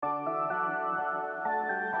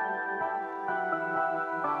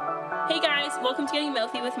Welcome to Getting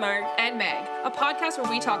Mouthy with Marg and Meg, a podcast where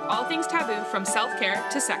we talk all things taboo from self-care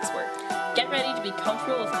to sex work. Get ready to be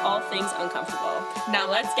comfortable with all things uncomfortable. Now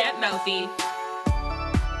let's get mouthy.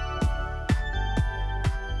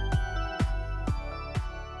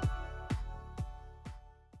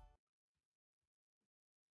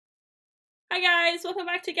 Hi guys, welcome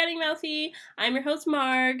back to Getting Mouthy. I'm your host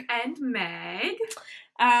Marg. And Meg.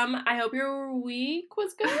 I hope your week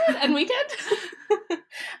was good and weekend.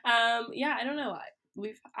 I don't know.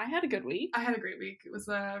 I had a good week. I had a great week. It was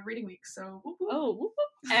a reading week, so whoop, whoop. Oh, whoop,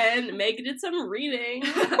 whoop. And Meg did some reading.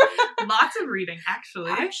 Lots of reading,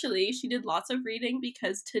 actually. Actually, she did lots of reading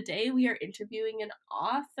because today we are interviewing an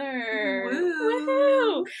author. Woo.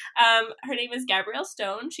 Woohoo! Her name is Gabrielle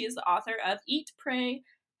Stone. She is the author of Eat, Pray,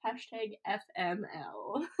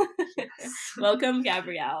 #FML. Yes. Welcome,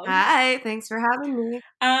 Gabrielle. Hi, thanks for having me.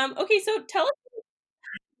 Okay, so tell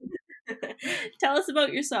us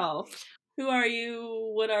about yourself. Who are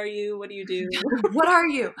you? What are you? What do you do? What are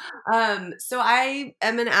you? So I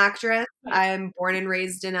am an actress. I'm born and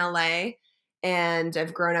raised in LA, and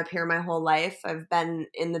I've grown up here my whole life. I've been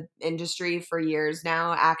in the industry for years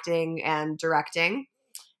now, acting and directing.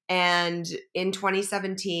 And in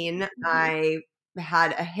 2017, I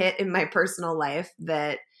had a hit in my personal life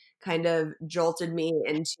that kind of jolted me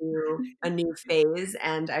into a new phase,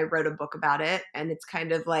 and I wrote a book about it, and it's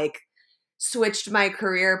kind of like switched my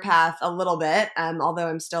career path a little bit, although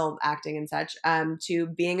I'm still acting and such, to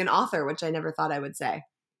being an author, which I never thought I would say.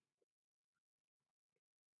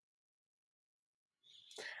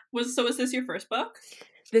 Was this your first book?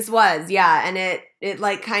 This was, yeah, and it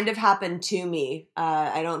like kind of happened to me.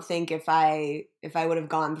 I don't think if I would have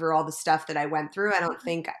gone through all the stuff that I went through, I don't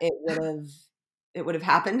think it would have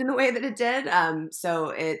happened in the way that it did. So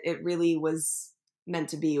it really was meant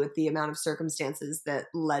to be with the amount of circumstances that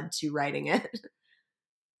led to writing it.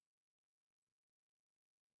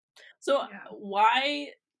 So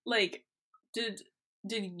why, did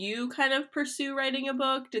you kind of pursue writing a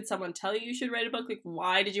book? Did someone tell you should write a book? Like,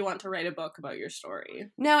 why did you want to write a book about your story?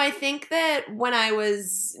 No, I think that when I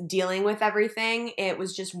was dealing with everything, it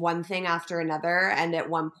was just one thing after another. And at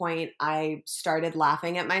one point, I started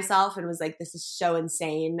laughing at myself and was like, this is so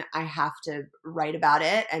insane. I have to write about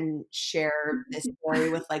it and share this story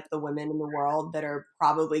with like the women in the world that are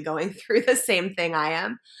probably going through the same thing I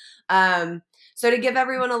am. So to give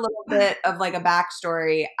everyone a little bit of like a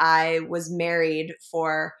backstory, I was married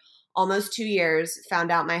for almost 2 years, found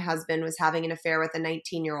out my husband was having an affair with a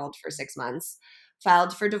 19-year-old for 6 months,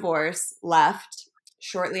 filed for divorce, left.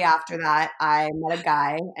 Shortly after that, I met a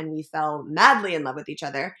guy and we fell madly in love with each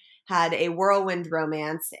other, had a whirlwind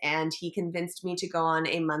romance, and he convinced me to go on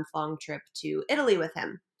a month-long trip to Italy with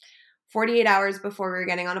him. 48 hours before we were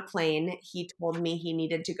getting on a plane, he told me he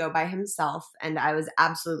needed to go by himself, and I was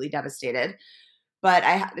absolutely devastated. But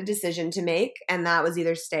I had a decision to make, and that was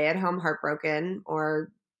either stay at home heartbroken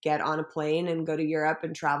or get on a plane and go to Europe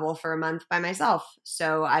and travel for a month by myself.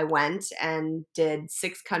 So I went and did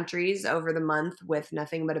 6 countries over the month with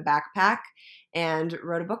nothing but a backpack and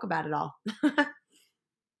wrote a book about it all.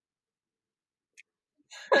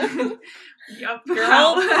 Yep.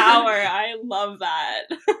 Girl power. I love that.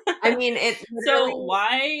 I mean, So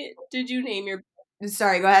why did you name your...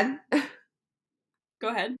 Sorry, go ahead. Go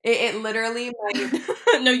ahead. It literally,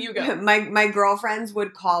 no, you go. My girlfriends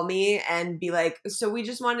would call me and be like, so we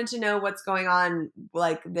just wanted to know what's going on,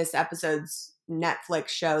 like this episode's Netflix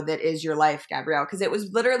show that is your life, Gabrielle. Because it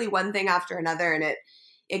was literally one thing after another, and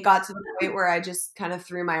it got to the point where I just kind of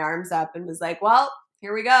threw my arms up and was like, well,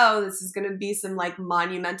 here we go. This is going to be some like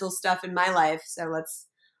monumental stuff in my life. So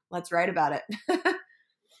let's write about it.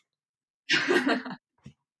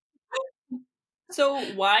 So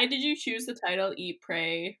why did you choose the title Eat,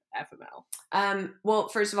 Pray, FML? Well,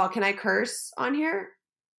 first of all, can I curse on here?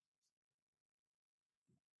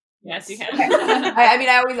 Yes, you can. I mean,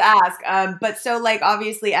 I always ask. But so like,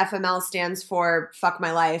 obviously FML stands for Fuck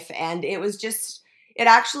My Life. And it was just,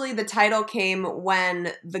 the title came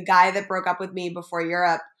when the guy that broke up with me before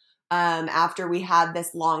Europe, after we had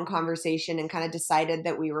this long conversation and kind of decided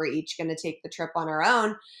that we were each going to take the trip on our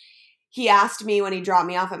own, he asked me when he dropped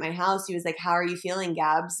me off at my house, he was like, how are you feeling,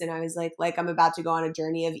 Gabs? And I was like I'm about to go on a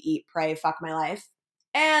journey of eat, pray, fuck my life.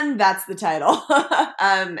 And that's the title.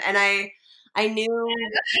 And I knew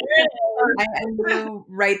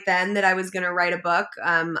right then that I was going to write a book.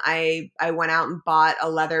 I went out and bought a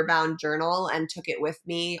leather-bound journal and took it with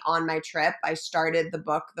me on my trip. I started the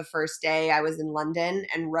book the first day I was in London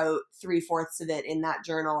and wrote 3/4 of it in that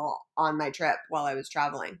journal on my trip while I was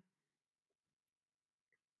traveling.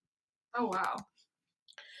 Oh, wow.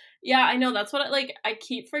 Yeah, I know. That's what I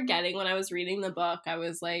keep forgetting when I was reading the book. I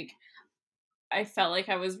was like, I felt like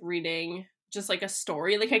I was reading just like a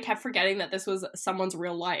story. Like I kept forgetting that this was someone's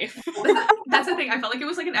real life. That's the thing. I felt like it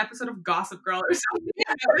was like an episode of Gossip Girl or something.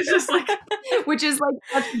 It was just like, which is like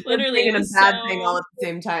such a good Literally, thing it and a was bad so- thing all at the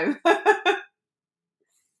same time.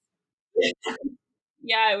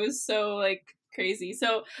 Yeah, it was so like crazy.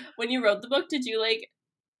 So when you wrote the book, did you like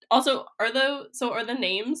also are the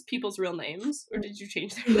names people's real names, or did you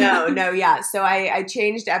change their No, yeah. So I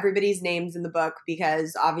changed everybody's names in the book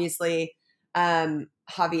because obviously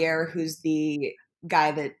Javier, who's the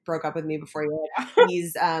guy that broke up with me before you,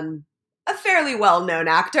 he's a fairly well-known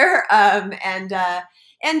actor.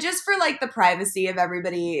 And just for like the privacy of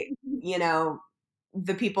everybody, you know,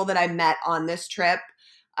 the people that I met on this trip,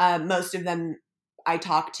 most of them I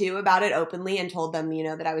talked to about it openly and told them, you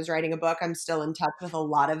know, that I was writing a book. I'm still in touch with a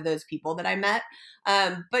lot of those people that I met.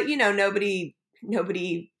 But you know, nobody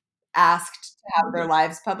asked to have their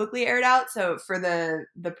lives publicly aired out. So for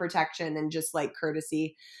the protection and just like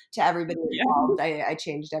courtesy to everybody involved, I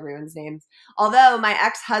changed everyone's names. Although my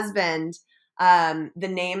ex-husband, the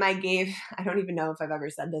name I gave, I don't even know if I've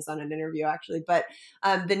ever said this on an interview actually, but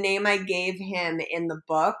the name I gave him in the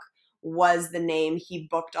book was the name he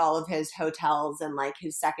booked all of his hotels and like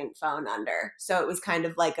his second phone under. So it was kind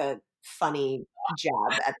of like a funny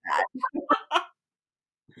jab at that.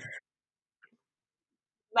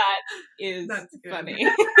 That's good. funny.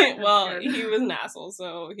 Well, good. he was an asshole,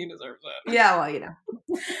 so he deserves it. Yeah, well, you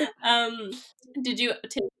know. Did you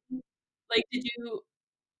take like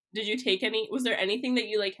did you take any, was there anything that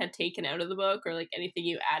you like had taken out of the book, or like anything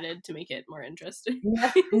you added to make it more interesting?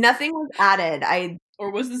 Nothing was added.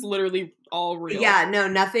 Or was this literally all real? Yeah, no,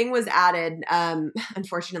 nothing was added.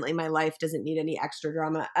 Unfortunately, my life doesn't need any extra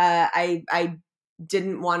drama. I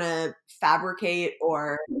didn't want to fabricate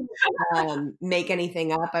or make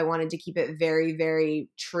anything up. I wanted to keep it very, very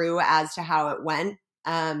true as to how it went.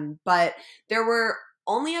 But there were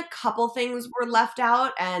only a couple things were left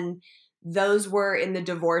out, and those were in the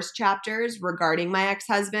divorce chapters regarding my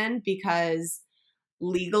ex-husband, because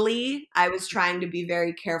legally I was trying to be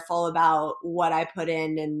very careful about what I put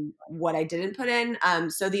in and what I didn't put in.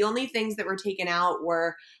 So the only things that were taken out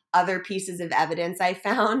were other pieces of evidence I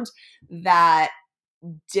found that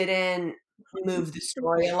didn't move the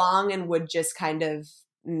story along and would just kind of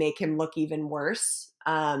make him look even worse.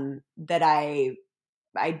 That I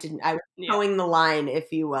was towing the line,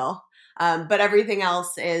 if you will. But everything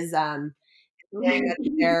else is fair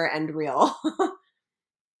and real.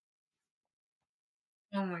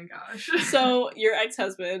 oh my gosh. So your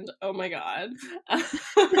ex-husband, oh my god.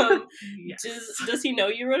 Yes. Does he know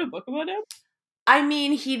you wrote a book about him? I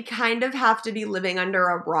mean, he'd kind of have to be living under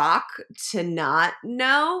a rock to not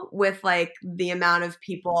know, with like the amount of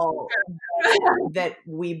people that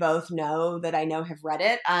we both know that I know have read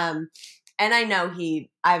it. And I know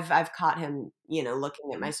I've caught him, you know,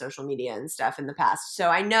 looking at my social media and stuff in the past. So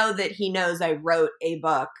I know that he knows I wrote a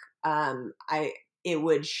book. It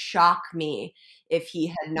would shock me if he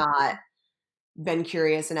had not been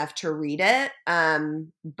curious enough to read it.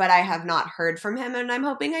 But I have not heard from him, and I'm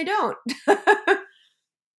hoping I don't.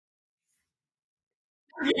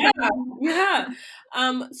 Yeah.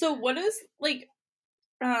 So what is like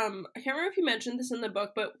I can't remember if you mentioned this in the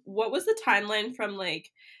book, but what was the timeline from like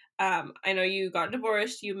I know you got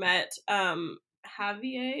divorced, you met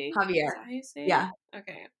Javier. Is that how you say it? Yeah.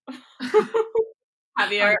 Okay.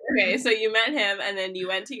 Javier. Okay, so you met him and then you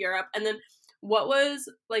went to Europe, and then what was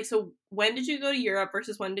like, so when did you go to Europe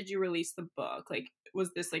versus when did you release the book? Like,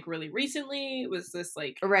 was this like really recently? Was this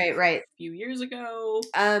like right a few years ago?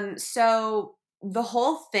 So the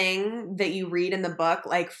whole thing that you read in the book,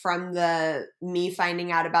 like from the me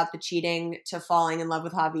finding out about the cheating to falling in love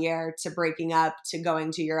with Javier to breaking up to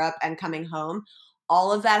going to Europe and coming home,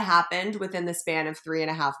 all of that happened within the span of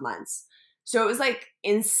 3.5 months. So it was like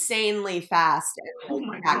insanely fast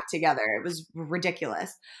and packed together. It was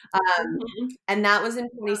ridiculous. And that was in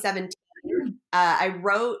 2017.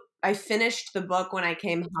 I finished the book when I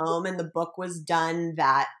came home, and the book was done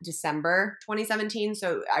that December 2017.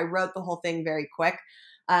 So I wrote the whole thing very quick.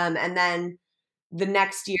 And then the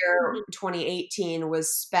next year, 2018,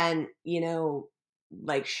 was spent, you know,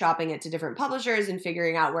 like shopping it to different publishers and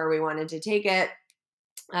figuring out where we wanted to take it,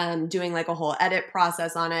 doing like a whole edit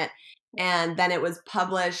process on it. And then it was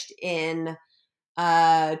published in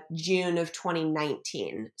June of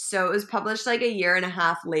 2019. So it was published like 1.5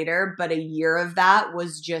 years later, but a year of that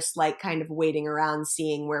was just like kind of waiting around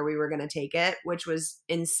seeing where we were going to take it, which was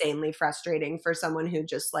insanely frustrating for someone who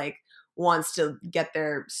just like wants to get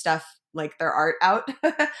their stuff, like their art out.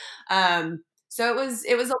 So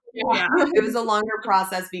it was a longer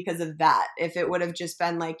process because of that. If it would have just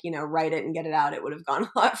been like, you know, write it and get it out, it would have gone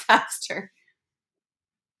a lot faster.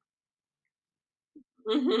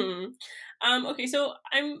 Hmm. Okay, so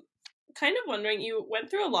I'm kind of wondering, you went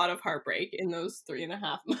through a lot of heartbreak in those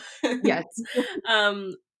 3.5 months. Yes.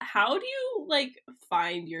 How do you like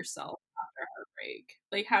find yourself after heartbreak?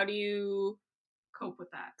 Like, how do you Cope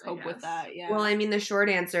with that. cope with that? Yeah. Well, I mean, the short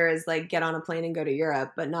answer is like get on a plane and go to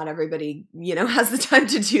Europe, but not everybody, has the time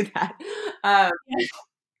to do that. Um, Yeah.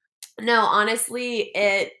 no, honestly,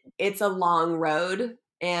 it's a long road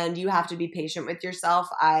and you have to be patient with yourself.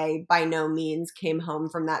 I by no means came home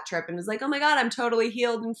from that trip and was like, "Oh my god, I'm totally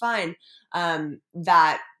healed and fine."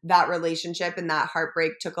 That relationship and that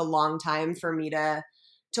heartbreak took a long time for me to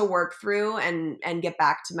work through and get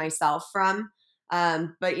back to myself from.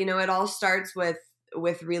 But it all starts with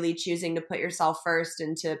really choosing to put yourself first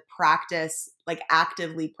and to practice, like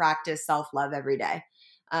actively practice self-love every day.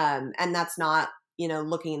 And that's not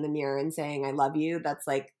looking in the mirror and saying, I love you. That's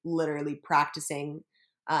like literally practicing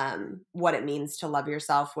what it means to love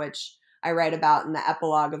yourself, which I write about in the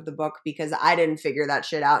epilogue of the book because I didn't figure that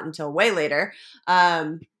shit out until way later.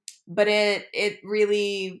 But it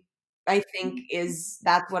really, I think,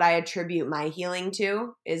 that's what I attribute my healing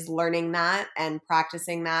to, is learning that and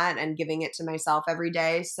practicing that and giving it to myself every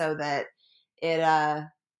day so that it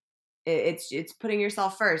it's putting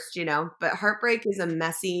yourself first, but heartbreak is a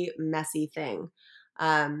messy thing.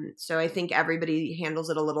 So I think everybody handles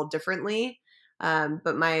it a little differently.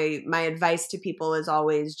 But my advice to people is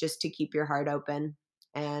always just to keep your heart open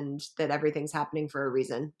and that everything's happening for a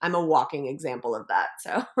reason. I'm a walking example of that.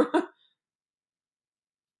 So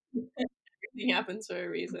Everything happens for a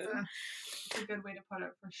reason. That's a good way to put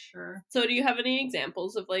it, for sure. So do you have any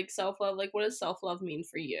examples of like self-love? Like, what does self-love mean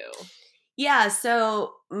for you? yeah,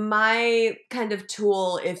 so my kind of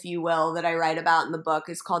tool, if you will, that I write about in the book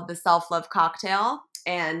is called the self-love cocktail.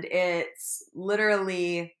 And it's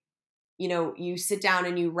literally, you sit down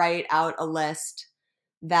and you write out a list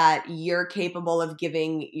that you're capable of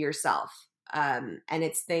giving yourself. And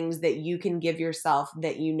it's things that you can give yourself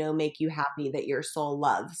that make you happy, that your soul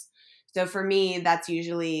loves. So for me, that's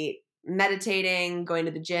usually meditating, going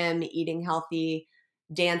to the gym, eating healthy,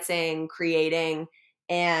 dancing, creating,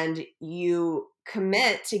 and you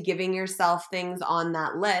commit to giving yourself things on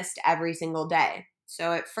that list every single day.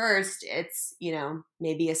 So at first, it's,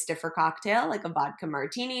 maybe a stiffer cocktail like a vodka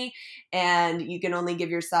martini, and you can only give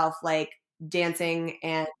yourself like dancing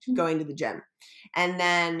and going to the gym. And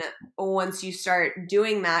then once you start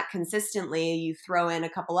doing that consistently, you throw in a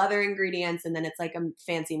couple other ingredients, and then it's like a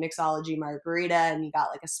fancy mixology margarita, and you got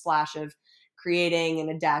like a splash of creating and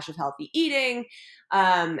a dash of healthy eating.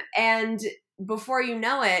 And before you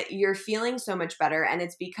know it, you're feeling so much better, and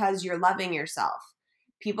it's because you're loving yourself.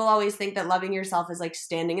 People always think that loving yourself is like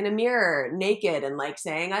standing in a mirror naked and like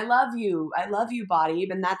saying, I love you, body.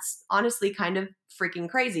 And that's honestly kind of freaking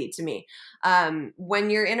crazy to me.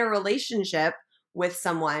 When you're in a relationship with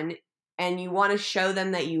someone and you want to show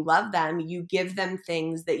them that you love them, you give them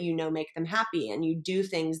things that make them happy, and you do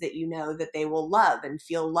things that that they will love and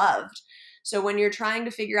feel loved. So when you're trying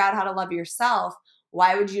to figure out how to love yourself,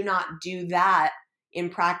 why would you not do that in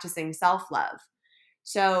practicing self-love?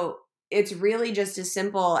 So it's really just as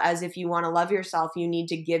simple as, if you want to love yourself, you need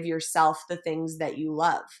to give yourself the things that you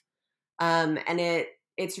love. And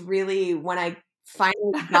it's really, when I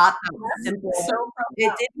finally got that simple, So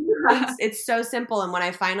it's so simple. And when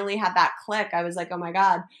I finally had that click, I was like, oh my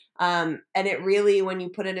God. And it really, when you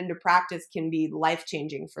put it into practice, can be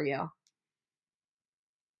life-changing for you.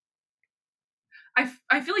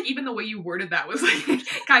 I feel like even the way you worded that was like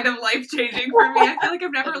kind of life-changing for me. I feel like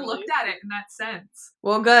I've never looked at it in that sense.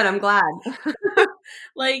 Well, good. I'm glad.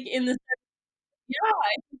 Like, in the yeah,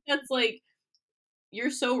 I think that's like,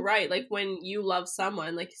 you're so right. Like, when you love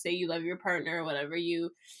someone, like say you love your partner or whatever,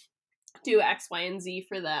 you do X, Y, and Z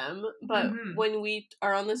for them. But when we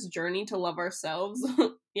are on this journey to love ourselves,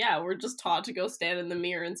 yeah, we're just taught to go stand in the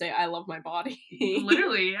mirror and say, I love my body.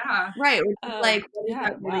 Literally, yeah. Right. Like,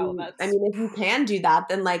 yeah, wow, I mean, if you can do that,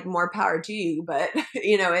 then like more power to you. But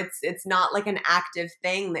it's not like an active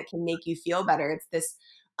thing that can make you feel better. It's this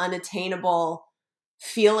unattainable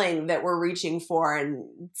feeling that we're reaching for, and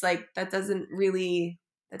it's like that doesn't really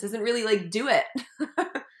like do it.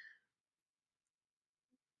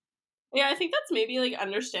 Yeah, I think that's maybe like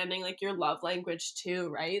understanding like your love language too,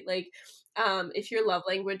 right? Like, if your love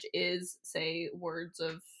language is, say, words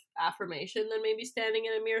of affirmation, then maybe standing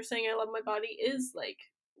in a mirror saying I love my body is like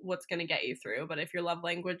what's gonna get you through. But if your love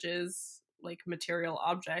language is like material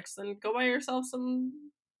objects, then go buy yourself some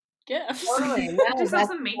gifts. Totally. Get No, yourself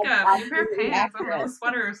some makeup, a new pair of absolutely pants, a accurate. little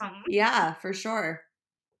sweater or something. Yeah, for sure.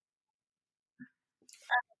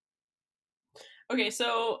 Okay,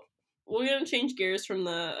 so we're gonna change gears from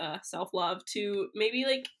the self love to maybe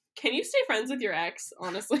like can you stay friends with your ex,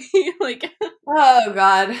 honestly? Like, Oh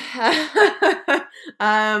God.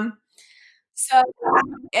 So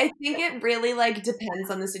I think it really like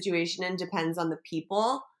depends on the situation and depends on the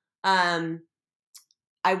people. Um,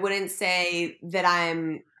 I wouldn't say that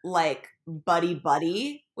I'm like buddy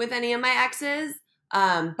buddy with any of my exes.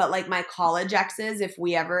 But like my college exes, if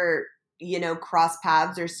we ever, cross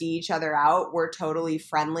paths or see each other out, we're totally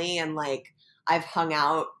friendly and like I've hung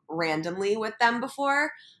out randomly with them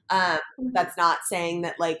before. Um, that's not saying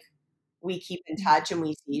that like we keep in touch and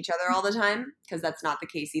we see each other all the time because that's not the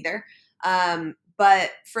case either.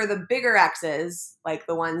 But for the bigger exes, like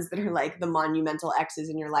the ones that are like the monumental exes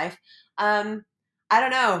in your life, I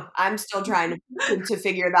don't know. I'm still trying to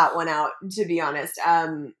figure that one out, to be honest.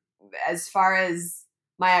 As far as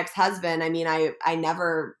my ex-husband, I mean, I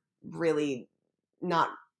never really not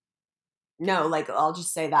no, like I'll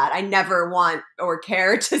just say that I never want or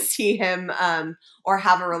care to see him or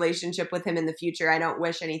have a relationship with him in the future. I don't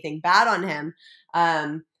wish anything bad on him,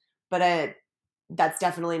 but that's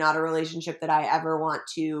definitely not a relationship that I ever want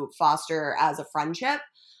to foster as a friendship.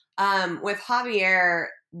 With Javier,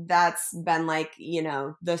 that's been like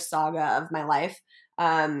the saga of my life.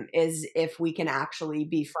 Is if we can actually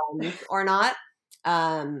be friends or not.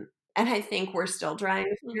 And I think we're still trying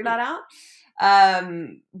to figure that out.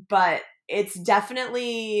 But it's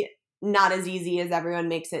definitely not as easy as everyone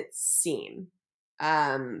makes it seem.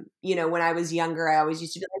 When I was younger, I always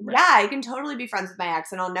used to be like, yeah, I can totally be friends with my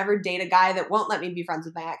ex and I'll never date a guy that won't let me be friends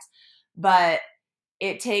with my ex. But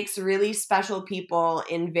it takes really special people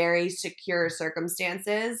in very secure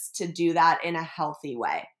circumstances to do that in a healthy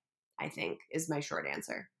way, I think, is my short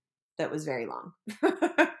answer. That was very long.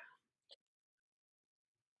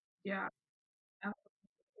 Yeah.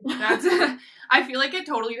 That's I feel like it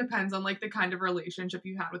totally depends on like the kind of relationship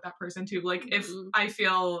you had with that person too. Like if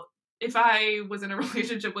I was in a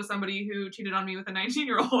relationship with somebody who cheated on me with a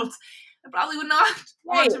 19-year-old, I probably would not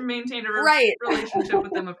want to maintain a relationship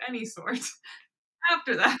with them of any sort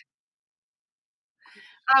after that.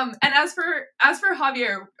 And as for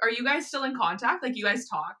Javier, are you guys still in contact? Like you guys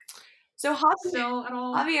talk? So still at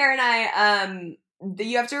all? Javier and I,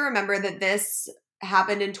 you have to remember that this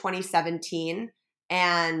happened in 2017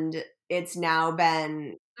 and it's now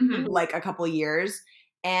been like a couple years.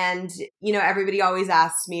 And, everybody always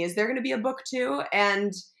asks me, is there going to be a book 2?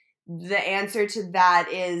 And the answer to that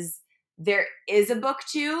is there is a book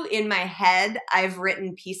 2 in my head. I've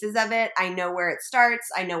written pieces of it. I know where it starts.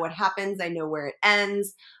 I know what happens. I know where it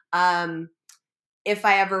ends. If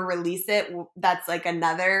I ever release it, that's like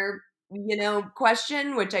another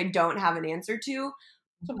question, which I don't have an answer to.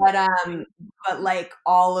 But like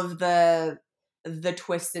all of the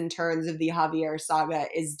twists and turns of the Javier saga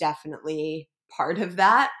is definitely part of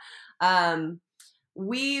that. I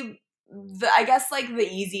guess like the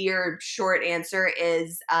easier short answer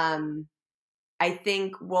is I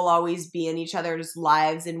think we'll always be in each other's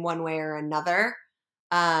lives in one way or another.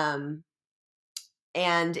 And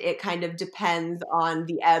it kind of depends on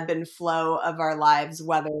the ebb and flow of our lives,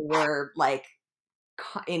 whether we're like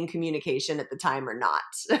in communication at the time or not.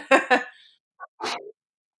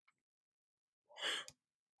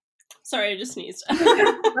 Sorry, I just sneezed.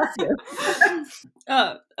 Bless you.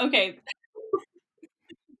 Okay.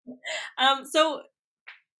 So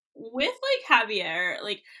with like Javier,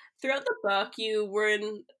 like throughout the book, you were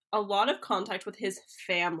in a lot of contact with his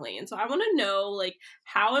family, and so I want to know, like,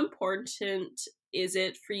 how important is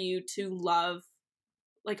it for you to love?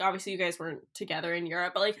 Like, obviously, you guys weren't together in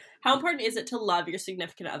Europe, but like, how important is it to love your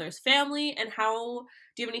significant other's family? And how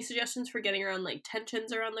do you have any suggestions for getting around like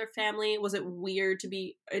tensions around their family? Was it weird to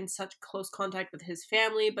be in such close contact with his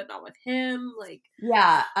family, but not with him? Like,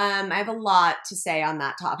 yeah, I have a lot to say on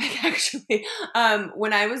that topic, actually.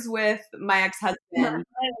 When I was with my ex-husband,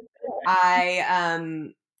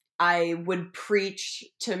 I would preach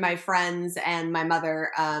to my friends and my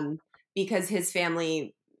mother because his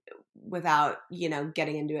family, without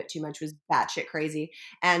getting into it too much, was batshit crazy.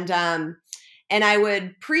 And I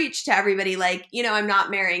would preach to everybody like, I'm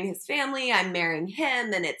not marrying his family, I'm marrying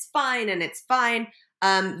him, and it's fine, and it's fine.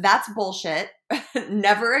 That's bullshit.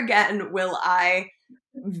 Never again will I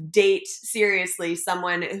date seriously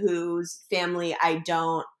someone whose family I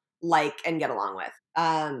don't like and get along with.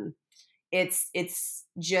 It's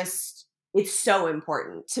just it's so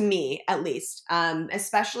important to me, at least,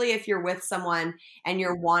 especially if you're with someone and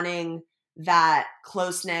you're wanting that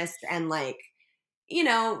closeness and like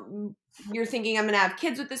you're thinking I'm gonna have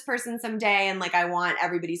kids with this person someday and like I want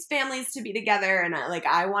everybody's families to be together and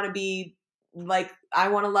I want to be like I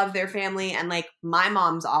want to love their family and like my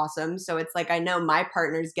mom's awesome, so it's like I know my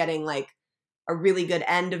partner's getting like a really good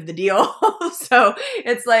end of the deal. So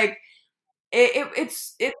it's like,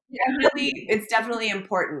 it's definitely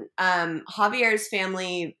important. Javier's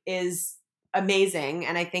family is amazing,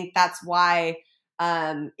 and I think that's why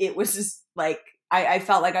it was just like I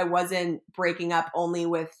felt like I wasn't breaking up only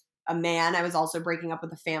with a man. I was also breaking up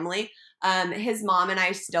with a family. His mom and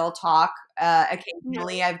I still talk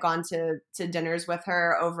occasionally. Yeah. I've gone to dinners with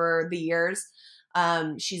her over the years.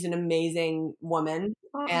 She's an amazing woman,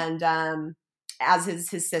 and as is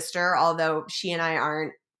his sister, although she and I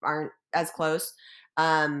aren't as close.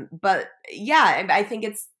 But yeah, I think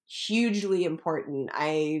it's hugely important.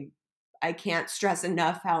 I can't stress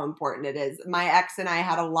enough how important it is. My ex and I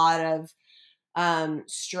had a lot of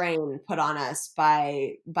strain put on us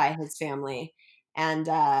by his family, and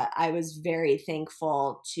I was very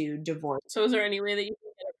thankful to divorce. So is there any way that you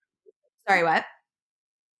can get Sorry, what?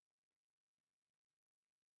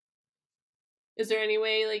 Is there any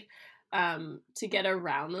way like to get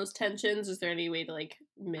around those tensions? Is there any way to like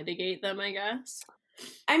mitigate them, I guess?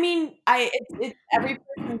 I mean, it's every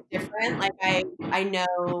person's different. Like I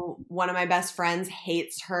know one of my best friends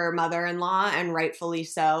hates her mother-in-law, and rightfully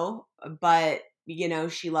so, but you know,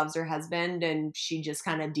 she loves her husband and she just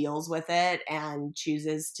kind of deals with it and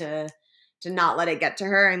chooses to not let it get to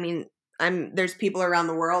her. I mean, there's people around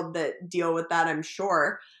the world that deal with that, I'm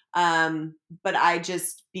sure. But I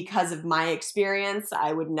just, because of my experience,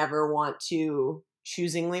 I would never want to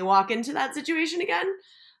choosingly walk into that situation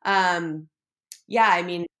again. Yeah, I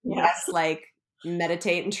mean, yes, like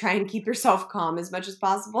meditate and try and keep yourself calm as much as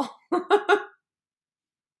possible.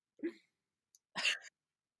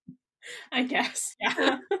 I guess.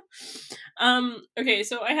 Yeah. Okay,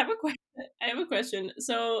 so I have a question.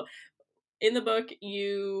 So in the book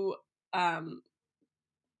you at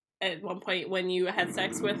one point when you had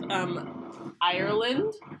sex with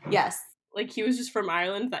Ireland, Yes. like he was just from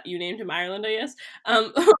Ireland, that you named him Ireland, I guess.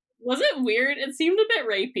 Was it weird? It seemed a bit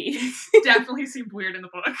rapey. Definitely seemed weird in the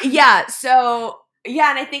book. Yeah, so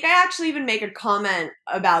yeah, and I think I actually even make a comment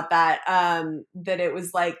about that, that it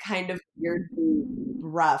was like kind of weirdly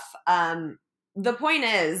rough. The point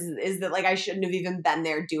is that like I shouldn't have even been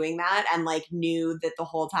there doing that, and like knew that the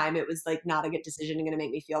whole time it was like not a good decision and gonna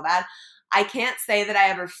make me feel bad. I can't say that I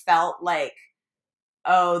ever felt like,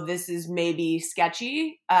 oh, this is maybe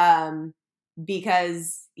sketchy,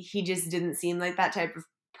 because he just didn't seem like that type of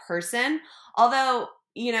person. Although,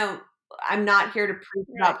 you know, I'm not here to preach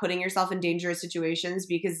about putting yourself in dangerous situations,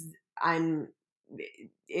 because I'm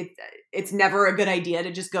it it's never a good idea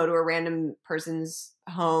to just go to a random person's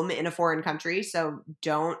home in a foreign country, so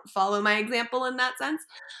don't follow my example in that sense.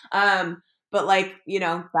 But like, you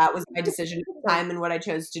know, that was my decision at the time and what I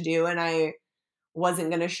chose to do, and I wasn't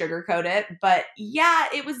going to sugarcoat it. But yeah,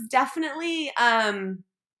 it was definitely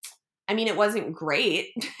I mean, it wasn't great.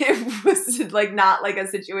 It was like not like a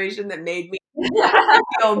situation that made me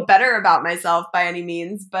feel better about myself by any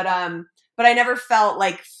means, but I never felt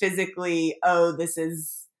like physically, oh, this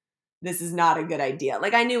is not a good idea.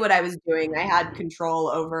 Like I knew what I was doing. I had control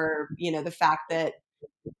over, you know, the fact that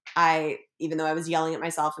even though I was yelling at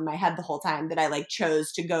myself in my head the whole time, that I like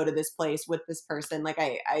chose to go to this place with this person. Like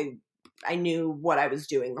I knew what I was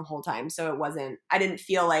doing the whole time. So I didn't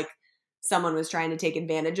feel like someone was trying to take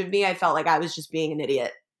advantage of me. I felt like I was just being an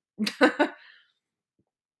idiot.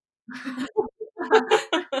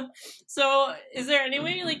 So is there any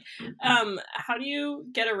way like how do you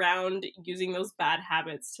get around using those bad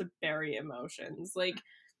habits to bury emotions? Like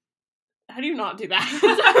how do you not do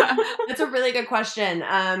that? That's a really good question.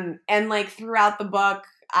 And like throughout the book,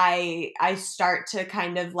 I start to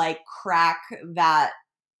kind of like crack that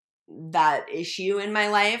issue in my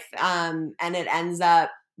life. And it ends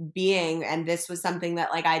up being, and this was something that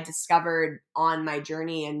like I discovered on my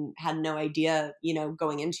journey and had no idea, you know,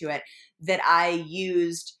 going into it, that I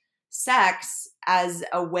used sex as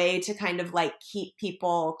a way to kind of like keep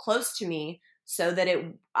people close to me so that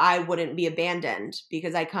I wouldn't be abandoned,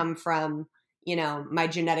 because I come from, you know, my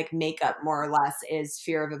genetic makeup more or less is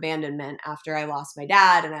fear of abandonment. After I lost my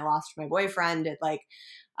dad and I lost my boyfriend, it like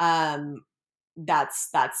that's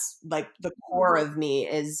like the core of me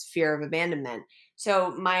is fear of abandonment.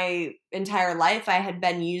 So my entire life I had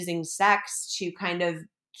been using sex to kind of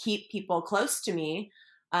keep people close to me,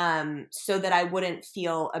 so that I wouldn't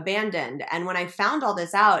feel abandoned. And when I found all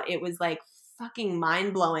this out, it was like fucking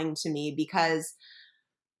mind blowing to me, because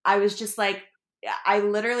I was just like, I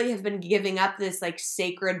literally have been giving up this like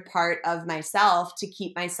sacred part of myself to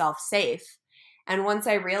keep myself safe. And once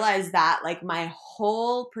I realized that, like my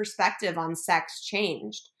whole perspective on sex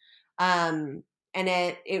changed. And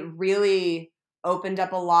it really opened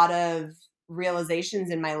up a lot of realizations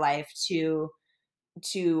in my life to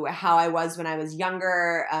how I was when I was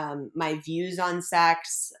younger, my views on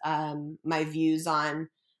sex, my views on,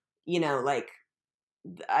 like,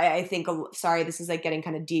 I think, sorry, this is like getting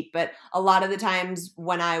kind of deep, but a lot of the times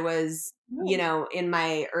when I was, in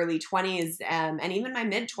my early 20s, and even my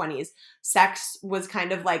mid 20s, sex was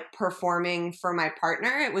kind of like performing for my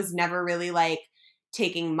partner. It was never really like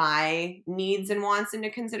taking my needs and wants into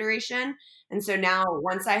consideration. And so now,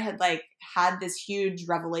 once I had like had this huge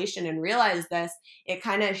revelation and realized this, it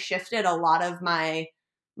kind of shifted a lot of my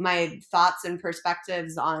thoughts and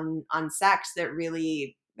perspectives on sex that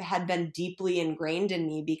really had been deeply ingrained in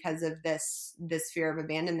me because of this fear of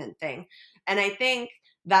abandonment thing. And I think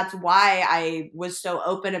that's why I was so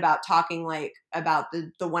open about talking like about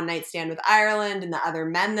the one night stand with Ireland and the other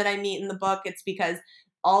men that I meet in the book. It's because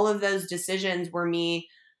all of those decisions were me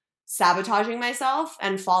sabotaging myself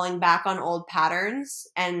and falling back on old patterns.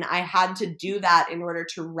 And I had to do that in order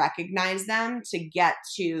to recognize them, to get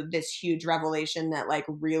to this huge revelation that like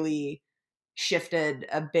really shifted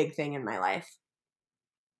a big thing in my life.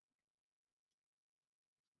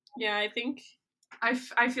 Yeah, I think I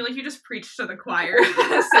feel like you just preached to the choir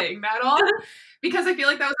saying that all, because I feel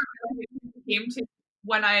like that was a realization that came to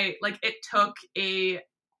when I like it took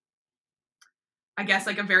I guess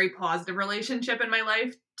like a very positive relationship in my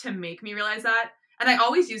life to make me realize that. And I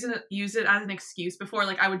always use it as an excuse before.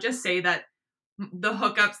 Like I would just say that the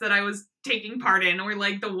hookups that I was taking part in, or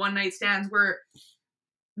like the one night stands, were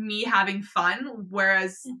me having fun,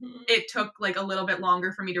 whereas it took like a little bit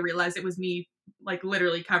longer for me to realize it was me like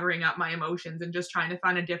literally covering up my emotions and just trying to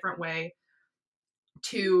find a different way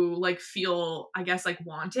to like feel, I guess, like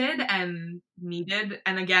wanted and needed.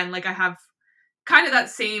 And again, like I have kind of that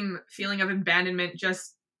same feeling of abandonment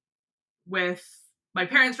just with my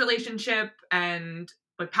parents' relationship and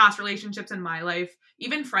like past relationships in my life,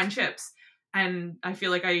 even friendships. And I feel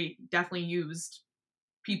like I definitely used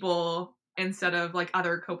people instead of like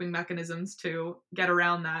other coping mechanisms to get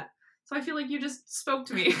around that. So I feel like you just spoke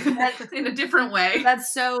to me in a different way.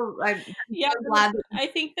 That's so,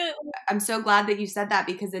 I'm so glad that you said that,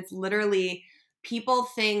 because it's literally, people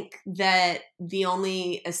think that the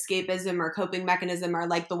only escapism or coping mechanism are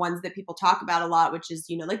like the ones that people talk about a lot, which is,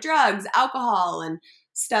 like drugs, alcohol, and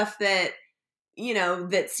stuff that,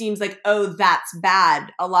 that seems like, oh, that's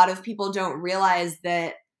bad. A lot of people don't realize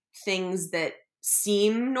that things that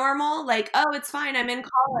seem normal, like, oh, it's fine, I'm in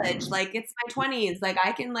college, like it's my 20s, like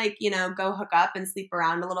I can like, go hook up and sleep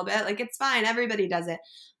around a little bit, like it's fine, everybody does it.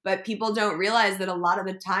 But people don't realize that a lot of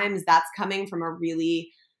the times that's coming from a really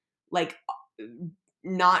like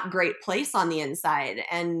not great place on the inside,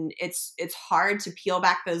 and it's hard to peel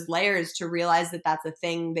back those layers to realize that that's a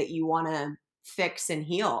thing that you want to fix and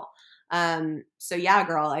heal. So yeah,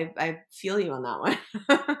 girl, I feel you on that one.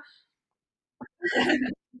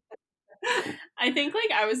 I think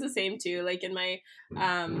like I was the same too, like in my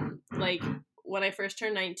like when I first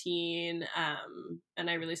turned 19, and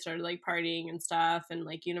I really started like partying and stuff and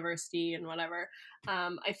like university and whatever,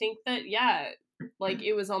 I think that like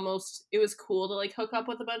it was cool to like hook up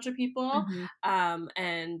with a bunch of people,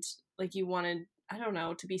 and like you wanted, I don't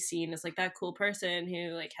know, to be seen as like that cool person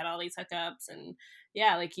who like had all these hookups. And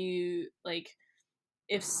like you, like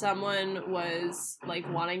if someone was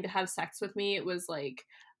like wanting to have sex with me, it was like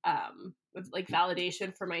with like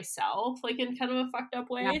validation for myself, like in kind of a fucked up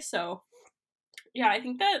way. So I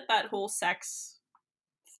think that whole sex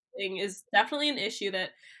thing is definitely an issue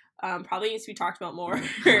that probably needs to be talked about more.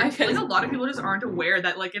 I feel like a lot of people just aren't aware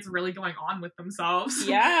that like it's really going on with themselves.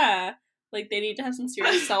 Yeah, like they need to have some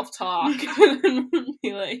serious self-talk.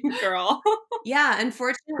 Be like, girl. Yeah,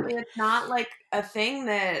 unfortunately, it's not like a thing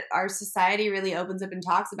that our society really opens up and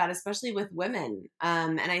talks about, especially with women.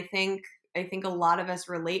 And I think a lot of us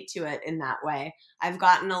relate to it in that way. I've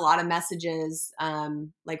gotten a lot of messages,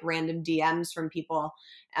 like random DMs from people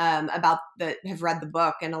about that have read the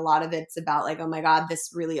book, and a lot of it's about like, oh my God,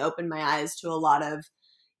 this really opened my eyes to a lot of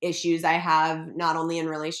issues I have, not only in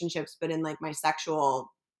relationships, but in like my sexual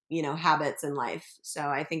habits in life. So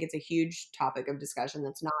I think it's a huge topic of discussion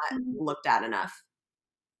that's not looked at enough.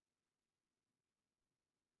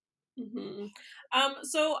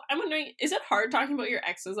 So I'm wondering, is it hard talking about your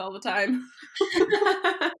exes all the time?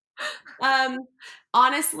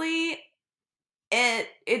 Honestly,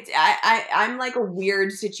 I'm like a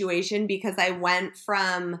weird situation, because I went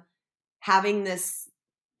from having this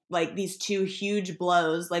like these two huge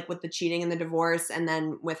blows, like with the cheating and the divorce, and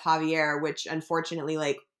then with Javier, which unfortunately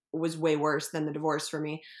like was way worse than the divorce for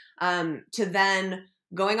me, to then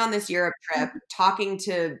going on this Europe trip, talking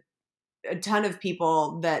to a ton of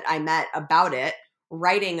people that I met about it,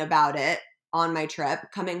 writing about it on my trip,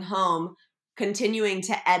 coming home, continuing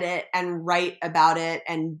to edit and write about it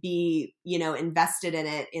and be, invested in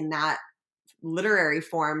it in that literary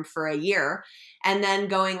form for a year, and then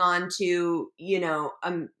going on to,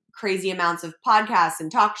 crazy amounts of podcasts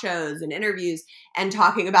and talk shows and interviews and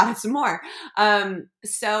talking about it some more.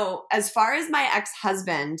 So as far as my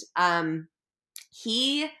ex-husband,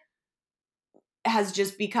 he has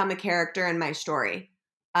just become a character in my story.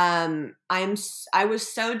 I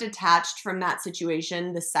was so detached from that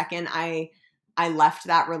situation the second I left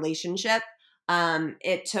that relationship.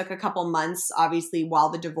 It took a couple months, obviously, while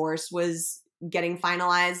the divorce was getting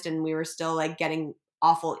finalized, and we were still like getting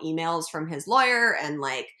awful emails from his lawyer and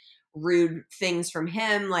like rude things from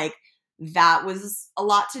him. Like that was a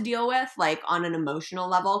lot to deal with, like on an emotional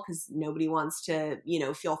level, because nobody wants to,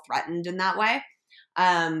 feel threatened in that way.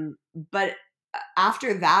 But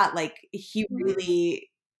after that, like he really,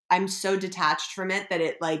 I'm so detached from it that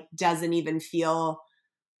it like doesn't even feel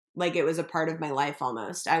like it was a part of my life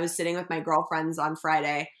almost. I was sitting with my girlfriends on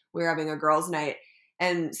Friday. We were having a girls' night,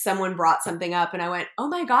 and someone brought something up and I went, "Oh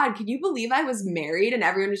my God, can you believe I was married?" And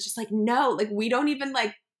everyone was just like, "No, like we don't even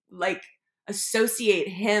like associate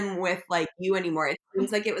him with like you anymore. It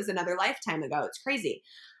seems like it was another lifetime ago." It's crazy.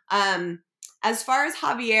 As far as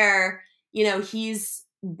Javier, he's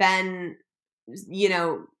been,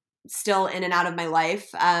 still in and out of my life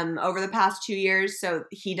over the past 2 years. So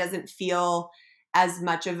he doesn't feel as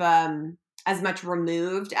much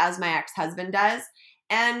removed as my ex-husband does.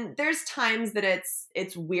 And there's times that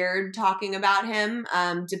it's weird talking about him,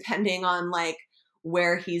 depending on like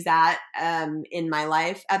where he's at in my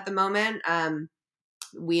life at the moment.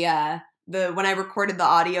 When I recorded the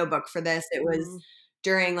audiobook for this, it was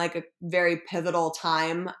during like a very pivotal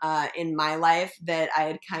time in my life that I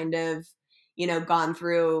had kind of, gone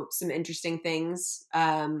through some interesting things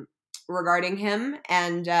regarding him.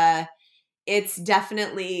 And it's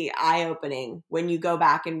definitely eye-opening when you go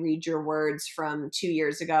back and read your words from 2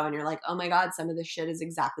 years ago and you're like, oh my God, some of this shit is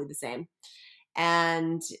exactly the same.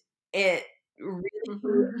 And it really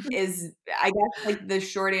is, I guess, like the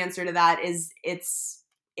short answer to that is it's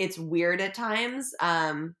weird at times.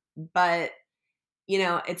 But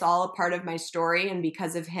it's all a part of my story. And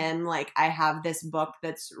because of him, like I have this book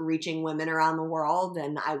that's reaching women around the world,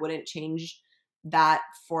 and I wouldn't change that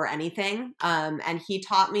for anything. And he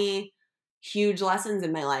taught me huge lessons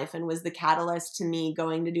in my life and was the catalyst to me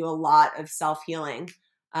going to do a lot of self-healing.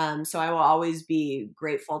 So I will always be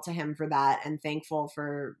grateful to him for that and thankful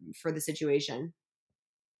for the situation.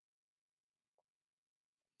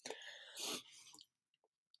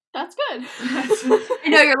 That's good. I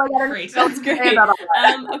know you're like, great. That's great.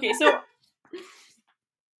 Okay, so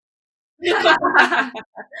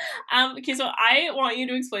okay, so I want you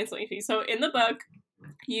to explain something to me. So in the book,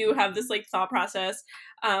 you have this like thought process,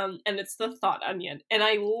 and it's the thought onion, and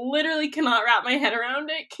I literally cannot wrap my head around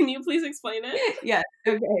it. Can you please explain it? Yes.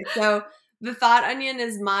 Okay. So the thought onion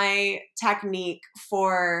is my technique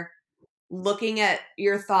for looking at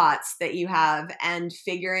your thoughts that you have and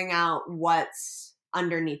figuring out what's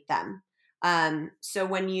underneath them. So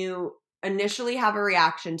when you initially have a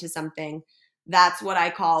reaction to something, that's what I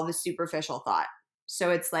call the superficial thought. So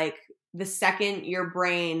it's like the second your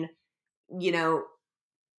brain,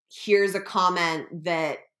 here's a comment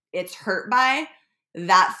that it's hurt by,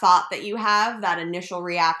 that thought that you have, that initial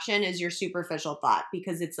reaction is your superficial thought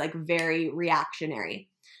because it's like very reactionary.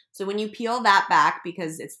 So when you peel that back,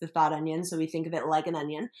 because it's the thought onion, so we think of it like an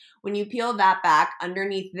onion, when you peel that back,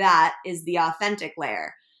 underneath that is the authentic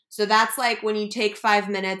layer. So that's like when you take 5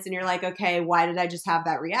 minutes and you're like, okay, why did I just have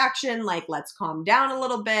that reaction? Like, let's calm down a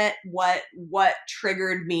little bit. What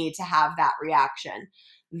triggered me to have that reaction?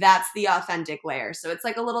 That's the authentic layer. So it's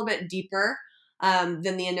like a little bit deeper than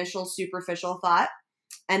the initial superficial thought.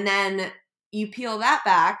 And then you peel that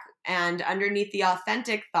back, and underneath the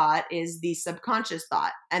authentic thought is the subconscious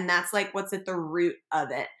thought. And that's like what's at the root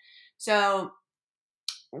of it. So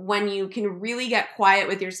when you can really get quiet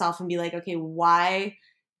with yourself and be like, okay, why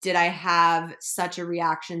did I have such a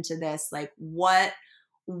reaction to this? Like what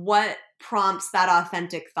prompts that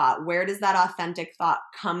authentic thought? Where does that authentic thought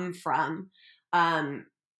come from?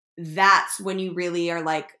 That's when you really are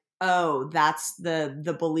like, oh, that's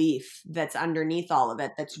the belief that's underneath all of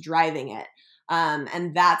it, that's driving it.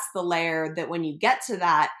 And that's the layer that when you get to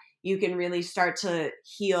that, you can really start to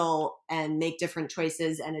heal and make different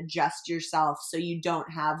choices and adjust yourself so you don't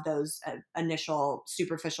have those initial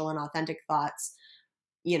superficial and authentic thoughts,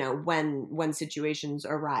 when situations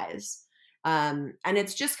arise. And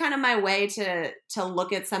it's just kind of my way to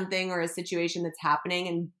look at something or a situation that's happening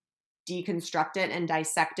and deconstruct it and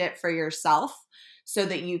dissect it for yourself so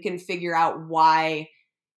that you can figure out why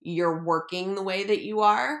you're working the way that you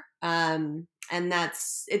are. And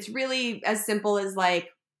it's really as simple as like,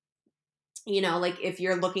 you know, like if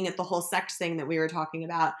you're looking at the whole sex thing that we were talking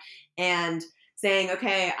about and saying,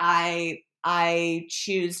 okay, I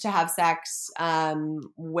choose to have sex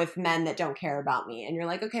with men that don't care about me. And you're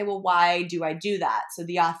like, okay, well, why do I do that? So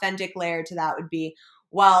the authentic layer to that would be,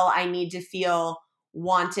 well, I need to feel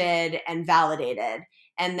wanted and validated.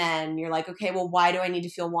 And then you're like, okay, well, why do I need to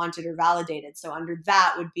feel wanted or validated? So under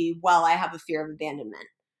that would be, well, I have a fear of abandonment.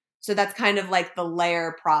 So that's kind of like the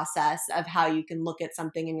layer process of how you can look at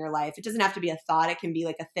something in your life. It doesn't have to be a thought. It can be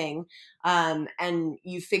like a thing. And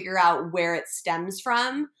you figure out where it stems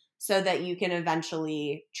from so that you can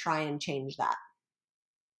eventually try and change that.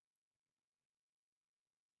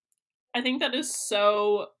 I think that is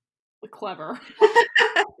so clever.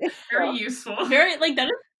 Very useful. Very, like, that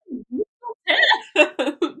is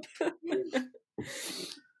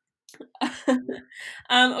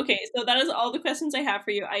okay, so that is all the questions I have for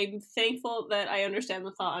you. I'm thankful that I understand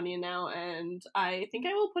the thought onion now, and I think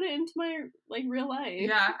I will put it into my like real life.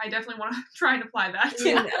 Yeah, I definitely want to try and apply that.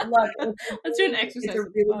 Yeah. Look, let's do an exercise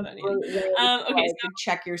with the thought onion. Okay, so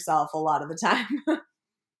check yourself a lot of the time.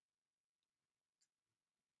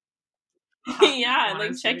 Yeah,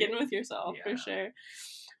 like check in with yourself for sure.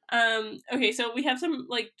 Okay, so we have some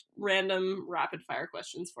like random rapid fire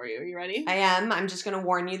questions for you. Are you ready? I am. I'm just gonna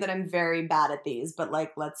warn you that I'm very bad at these, but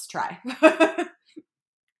like, let's try.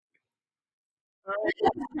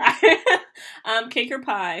 Cake or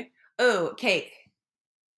pie? Oh, cake.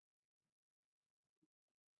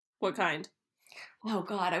 What kind? Oh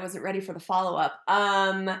God, I wasn't ready for the follow-up.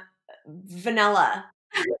 Vanilla.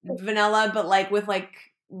 Vanilla, but like with like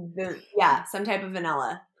some type of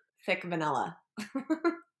vanilla. Thick vanilla.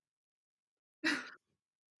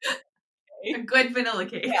 A good vanilla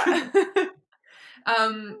cake. Yeah.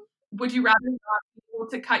 Would you rather not be able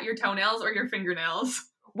to cut your toenails or your fingernails?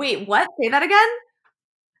 Wait, what? Say that again?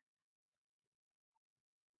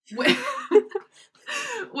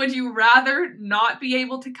 Would you rather not be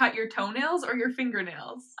able to cut your toenails or your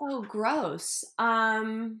fingernails? Oh, gross.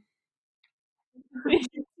 Oh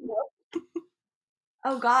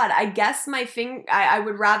God, I guess I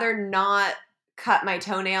would rather not cut my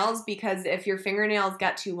toenails, because if your fingernails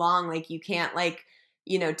get too long, like you can't like,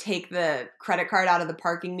 you know, take the credit card out of the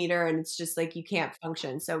parking meter and it's just like you can't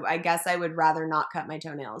function. So I guess I would rather not cut my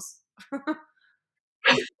toenails. Yeah,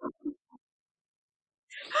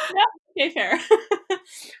 okay, fair.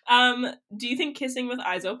 Do you think kissing with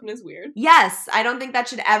eyes open is weird? Yes, I don't think that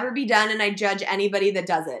should ever be done, and I judge anybody that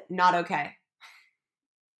does it. Not okay.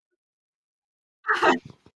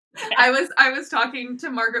 I was talking to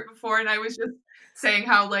Margaret before, and I was just saying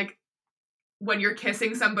how like when you're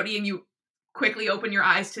kissing somebody and you quickly open your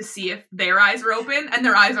eyes to see if their eyes are open, and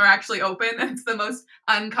their eyes are actually open, and it's the most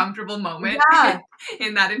uncomfortable moment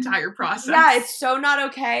in that entire process. Yeah, it's so not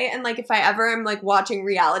okay. And like if I ever am like watching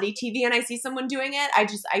reality TV and I see someone doing it, I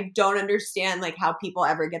don't understand like how people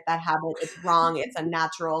ever get that habit. It's wrong. It's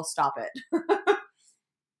unnatural. Stop it.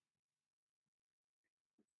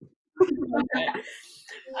 Okay.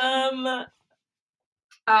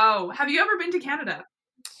 Oh, have you ever been to Canada?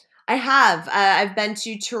 I have. I've been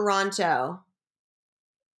to Toronto.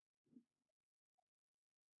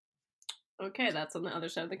 Okay, that's on the other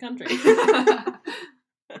side of the country.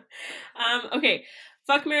 Okay.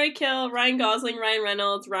 Fuck, marry, kill. Ryan Gosling, Ryan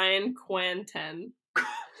Reynolds, Ryan Quanten.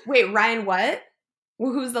 Wait, Ryan what?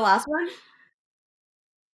 Who's the last one?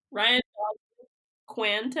 Ryan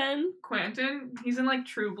Quanten. Quentin? He's in like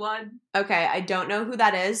True Blood. Okay, I don't know who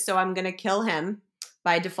that is, so I'm gonna kill him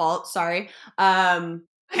by default. Sorry. I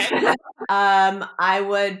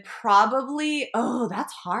would probably. Oh,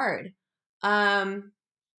 that's hard. Yeah.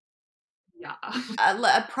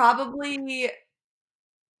 Probably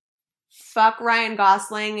fuck Ryan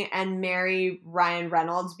Gosling and marry Ryan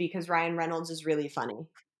Reynolds, because Ryan Reynolds is really funny.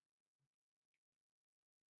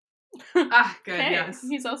 Ah, good. Okay. Yes,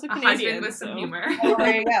 he's also Canadian with some humor. Oh,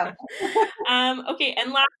 there you go. Okay,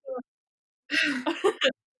 and last,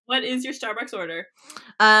 what is your Starbucks order?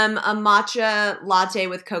 A matcha latte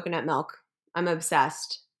with coconut milk. I'm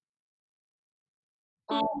obsessed.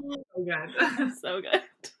 Oh, so good. So good.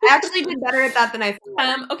 I actually did better at that than I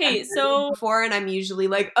thought. Okay, so before, and I'm usually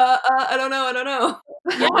like, I don't know.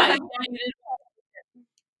 Yeah.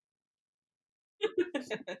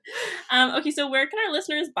 Okay, so where can our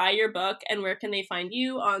listeners buy your book, and where can they find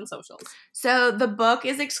you on socials? So the book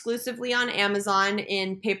is exclusively on Amazon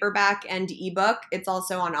in paperback and ebook. It's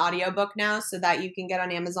also on audiobook now, so that you can get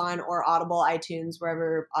on Amazon or Audible, iTunes,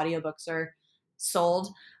 wherever audiobooks are sold.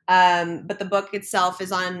 But the book itself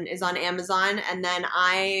is on Amazon, and then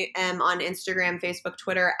I am on Instagram, Facebook,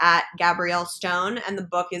 Twitter at Gabrielle Stone, and the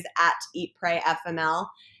book is at Eat Pray FML.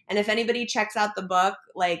 And if anybody checks out the book,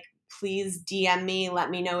 like, please DM me, let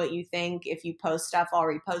me know what you think. If you post stuff, I'll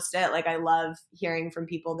repost it. Like, I love hearing from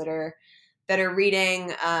people that are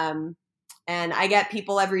reading. And I get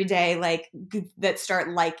people every day like that start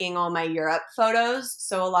liking all my Europe photos.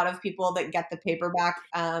 So a lot of people that get the paperback,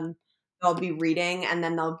 they'll be reading and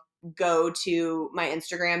then they'll go to my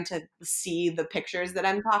Instagram to see the pictures that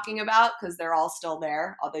I'm talking about because they're all still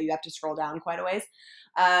there, although you have to scroll down quite a ways.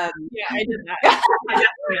 Yeah, I did that.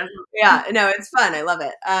 Yeah, no, it's fun. I love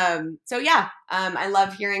it. So yeah, I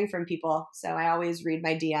love hearing from people. So I always read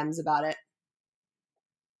my DMs about it.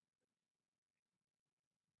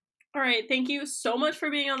 All right, thank you so much for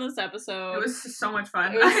being on this episode. It was so much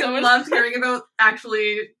fun. I loved hearing about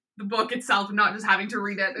actually the book itself, not just having to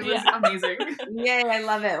read it. It was amazing. Yay, I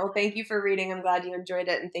love it. Well, thank you for reading. I'm glad you enjoyed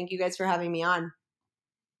it, and thank you guys for having me on.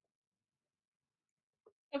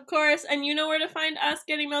 Of course, and you know where to find us,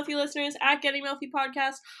 Getting Mouthy listeners, at Getting Mouthy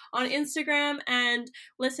Podcast on Instagram, and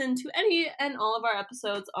listen to any and all of our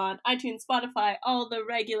episodes on iTunes, Spotify, all the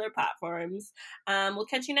regular platforms. We'll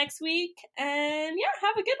catch you next week, and yeah,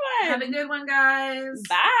 have a good one. Have a good one, guys.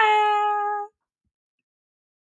 Bye.